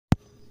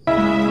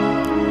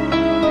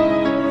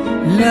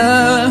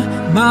إله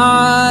ما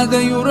عاد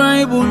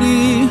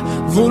يرعبني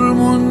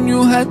ظلم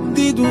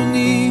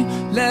يهددني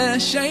لا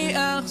شيء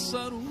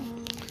أخسر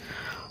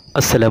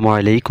আসসালামু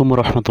আলাইকুম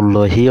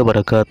রহমতুল্লাহি ওয়া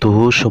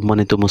বারাকাতুহু।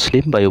 সম্মানিত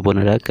মুসলিম ভাই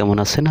বোনেরা, কেমন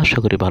আছেন? আশা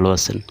করি ভালো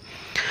আছেন।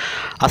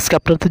 আজকে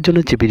আপনাদের জন্য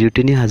যে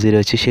ভিডিওটি নিয়ে হাজির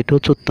হয়েছি সেটা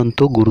হচ্ছে অত্যন্ত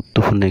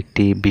গুরুত্বপূর্ণ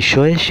একটি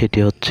বিষয়। সেটি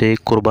হচ্ছে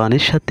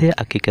কোরবানির সাথে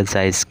আকিকা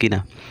জায়েজ কিনা।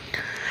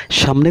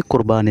 সামনে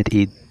কোরবানির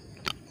ঈদ।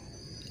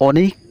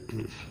 অনেক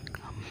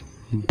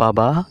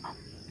বাবা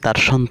তার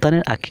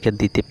সন্তানের আকিকা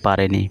দিতে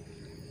পারেনি,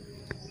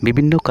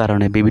 বিভিন্ন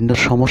কারণে, বিভিন্ন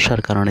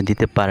সমস্যার কারণে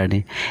দিতে পারেনি।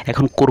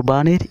 এখন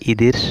কোরবানির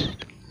ঈদের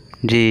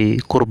যে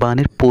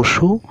কোরবানির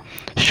পশু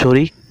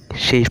শরীক,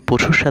 সেই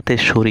পশুর সাথে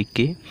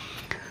শরীকে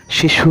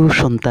শিশু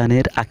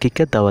সন্তানের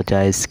আকিকা দেওয়া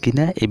জায়েজ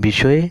কিনা এ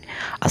বিষয়ে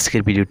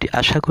আজকের ভিডিওটি।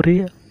 আশা করি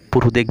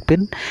পুরো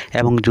দেখবেন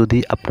এবং যদি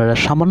আপনারা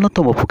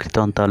সামান্যতম উপকৃত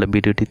হন তাহলে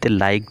ভিডিওটিতে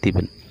লাইক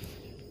দিবেন।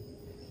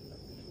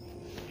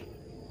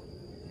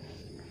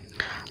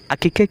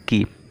 আকিকা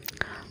কি?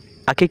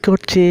 আকিকা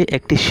হচ্ছে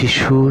একটি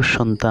শিশু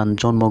সন্তান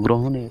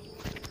জন্মগ্রহণের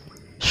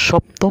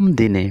 7ম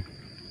দিনে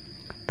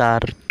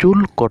তার চুল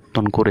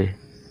কর্তন করে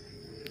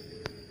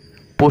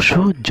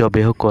পশু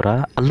জবেহ করা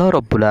আল্লাহ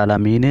রাব্বুল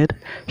আলামিনের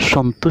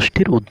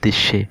সন্তুষ্টির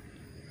উদ্দেশ্যে।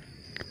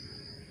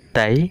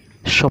 তাই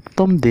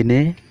 7ম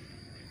দিনে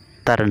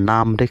তার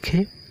নাম রেখে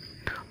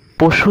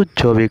পশু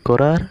জবে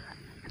করার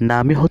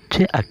নামই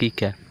হচ্ছে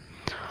আকিকা।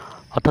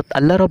 অর্থাৎ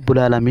আল্লাহ রাব্বুল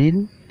আলামিন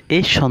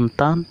এই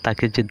সন্তান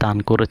তাকে যে দান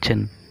করেছেন,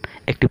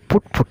 একটি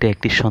ফুটফুটে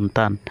একটি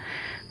সন্তান,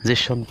 যে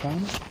সন্তান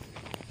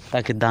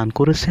তাকে দান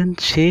করেছেন,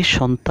 সেই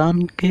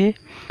সন্তানকে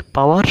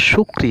পাওয়ার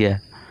শুকরিয়া,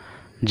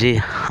 যে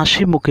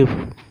হাসি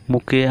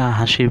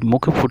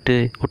মুখে ফুটে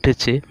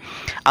উঠেছে,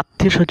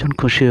 আত্মীয় স্বজন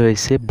খুশি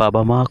হয়েছে,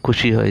 বাবা মা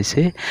খুশি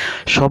হয়েছে,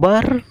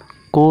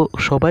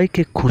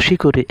 সবাইকে খুশি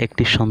করে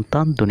একটি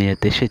সন্তান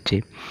দুনিয়াতে এসেছে।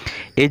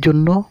 এই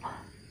জন্য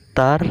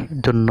তার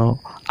জন্য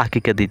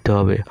আকিকা দিতে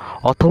হবে।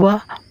 অথবা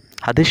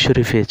হাদিস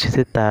শরীফে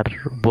এসেছে তার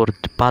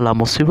বালা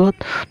মুসিবত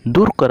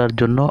দূর করার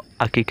জন্য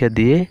আকিকা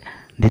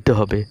দিতে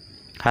হবে।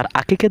 আর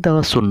আকিকা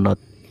দেওয়া সুন্নত।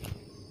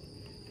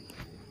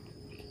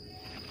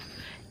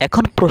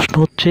 এখন প্রশ্ন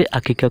হচ্ছে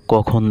আকিকা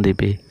কখন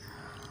দেবে?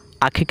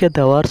 আকিকা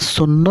দেওয়ার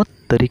সুন্নত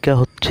তরিকা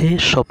হচ্ছে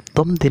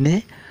 7ম দিনে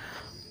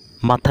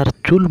মাথার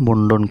চুল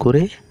মুন্ডন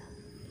করে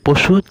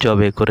পশু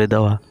জবে করে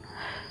দেওয়া।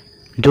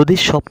 যদি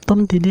 7ম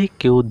দিনে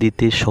কেউ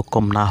দিতে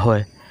সক্ষম না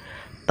হয়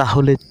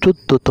তাহলে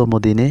 14তম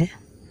দিনে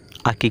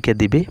আকিকা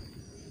দিবে।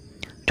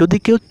 যদি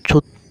কেউ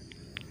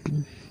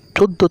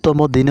 14তম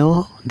দিনেও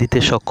দিতে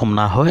সক্ষম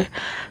না হয়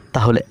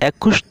তাহলে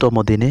 21তম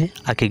দিনে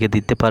আকিকা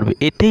দিতে পারবে।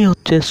 এটাই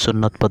হচ্ছে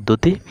সুন্নত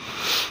পদ্ধতি।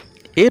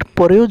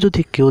 এরপরেও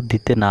যদি কেউ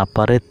দিতে না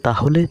পারে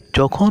তাহলে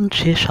যখন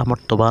সে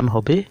সামর্থ্যবান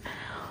হবে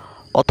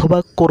অথবা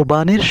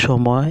কোরবানির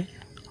সময়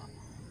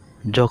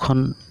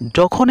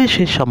যখনই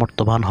সে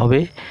সামর্থ্যবান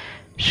হবে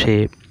সে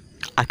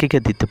আকিকা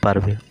দিতে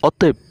পারবে।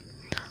 অতএব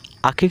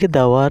আকিকা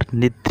দেওয়ার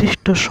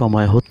নির্দিষ্ট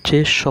সময় হচ্ছে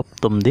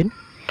 7ম দিন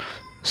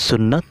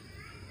সুন্নত,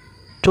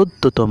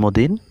 14তম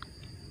দিন,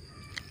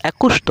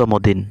 21তম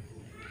দিন।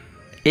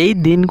 এই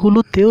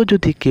দিনগুলোতেও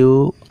যদি কেউ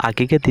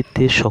আকিকা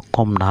দিতে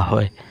সক্ষম না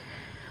হয়,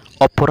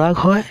 অপরাগ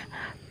হয়,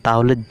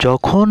 তাহলে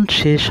যখন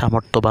সে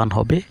সামর্থ্যবান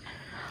হবে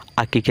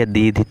আকিকা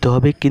দিয়ে দিতে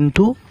হবে।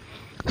 কিন্তু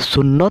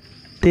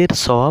সুন্নতের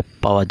সওয়াব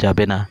পাওয়া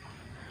যাবে না,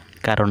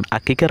 কারণ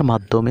আকিকার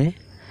মাধ্যমে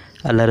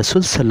আল্লাহ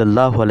রাসূল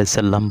সাল্লাল্লাহু আলাইহি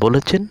সাল্লাম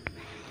বলেছেন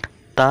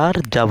তার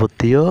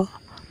যাবতীয়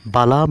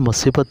বালা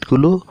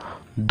মুসিবতগুলো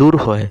দূর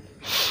হয়।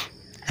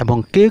 এবং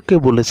কেউ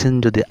বলেছেন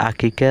যদি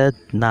আকিকা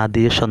না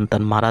দিয়ে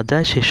সন্তান মারা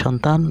যায় সেই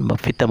সন্তান বা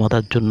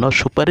পিতামাতার জন্য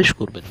সুপারিশ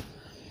করবেন।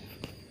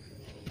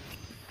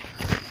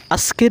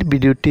 আজকের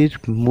ভিডিওটির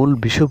মূল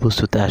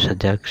বিষয়বস্তুতে আসা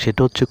যাক। সেটা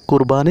হচ্ছে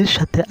কোরবানির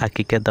সাথে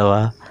আকিকা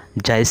দেওয়া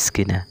জায়েজ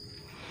কিনা।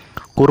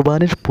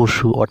 কোরবানির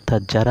পশু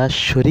অর্থাৎ যারা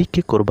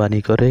শরীকে কোরবানি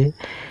করে,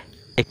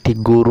 একটি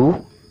গরু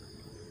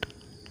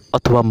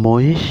অথবা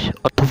মহিষ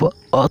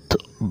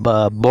অথবা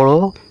বড়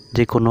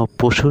যে কোনো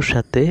পশুর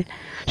সাথে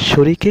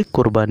শরীকে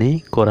কোরবানি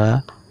করা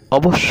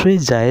অবশ্যই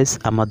জায়েজ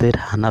আমাদের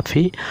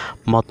হানাফি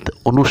মত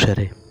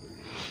অনুসারে।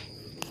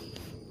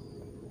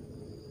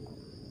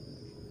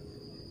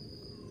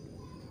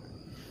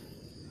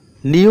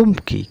 নিয়ম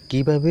কি?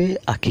 কিভাবে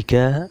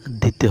আকিকা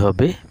দিতে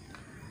হবে?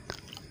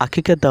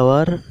 আকিকা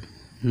দেওয়ার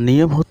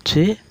নিয়ম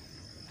হচ্ছে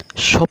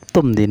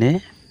 7ম দিনে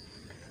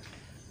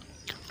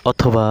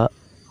অথবা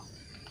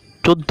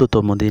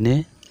 14তম দিনে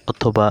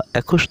অথবা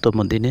 21তম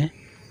দিনে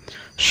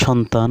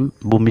সন্তান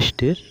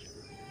ভূমিষ্ঠের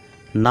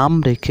নাম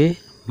রেখে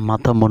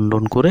মাথা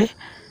মুন্ডন করে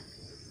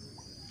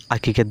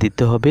আকিকা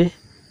দিতে হবে।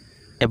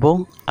 এবং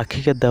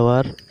আকিকা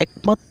দেওয়ার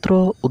একমাত্র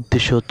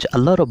উদ্দেশ্য হচ্ছে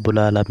আল্লাহ রাব্বুল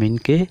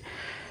আলামিনকে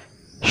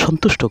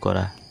সন্তুষ্ট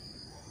করা।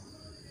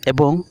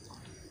 এবং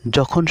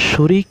যখন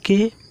শরীকে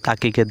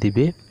আকিকা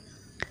দিবে,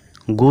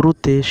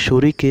 গরুতে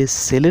শরীকে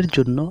ছেলের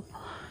জন্য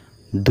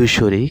 2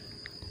 শরীক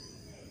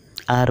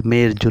আর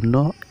মেয়ের জন্য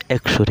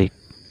 1 শরীক।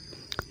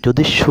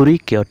 যদি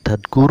শরীকে অর্থাৎ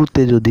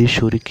গরুতে যদি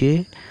শরীকে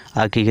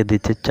আকিকা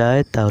দিতে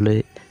চায় তাহলে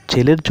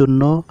ছেলের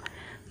জন্য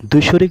 2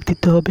 শরীক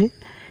দিতে হবে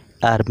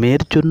আর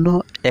মেয়ের জন্য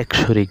 1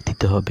 শরীক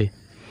দিতে হবে।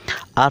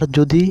 আর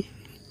যদি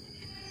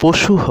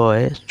পশু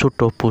হয়, ছোট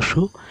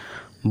পশু,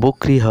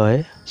 বকরি হয়,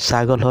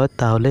 ছাগল হয়,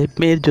 তাহলে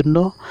মেয়ের জন্য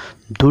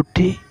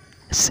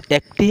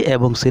একটি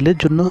এবং ছেলের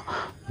জন্য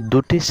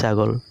 2টি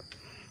ছাগল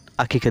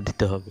আকিকা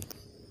দিতে হবে।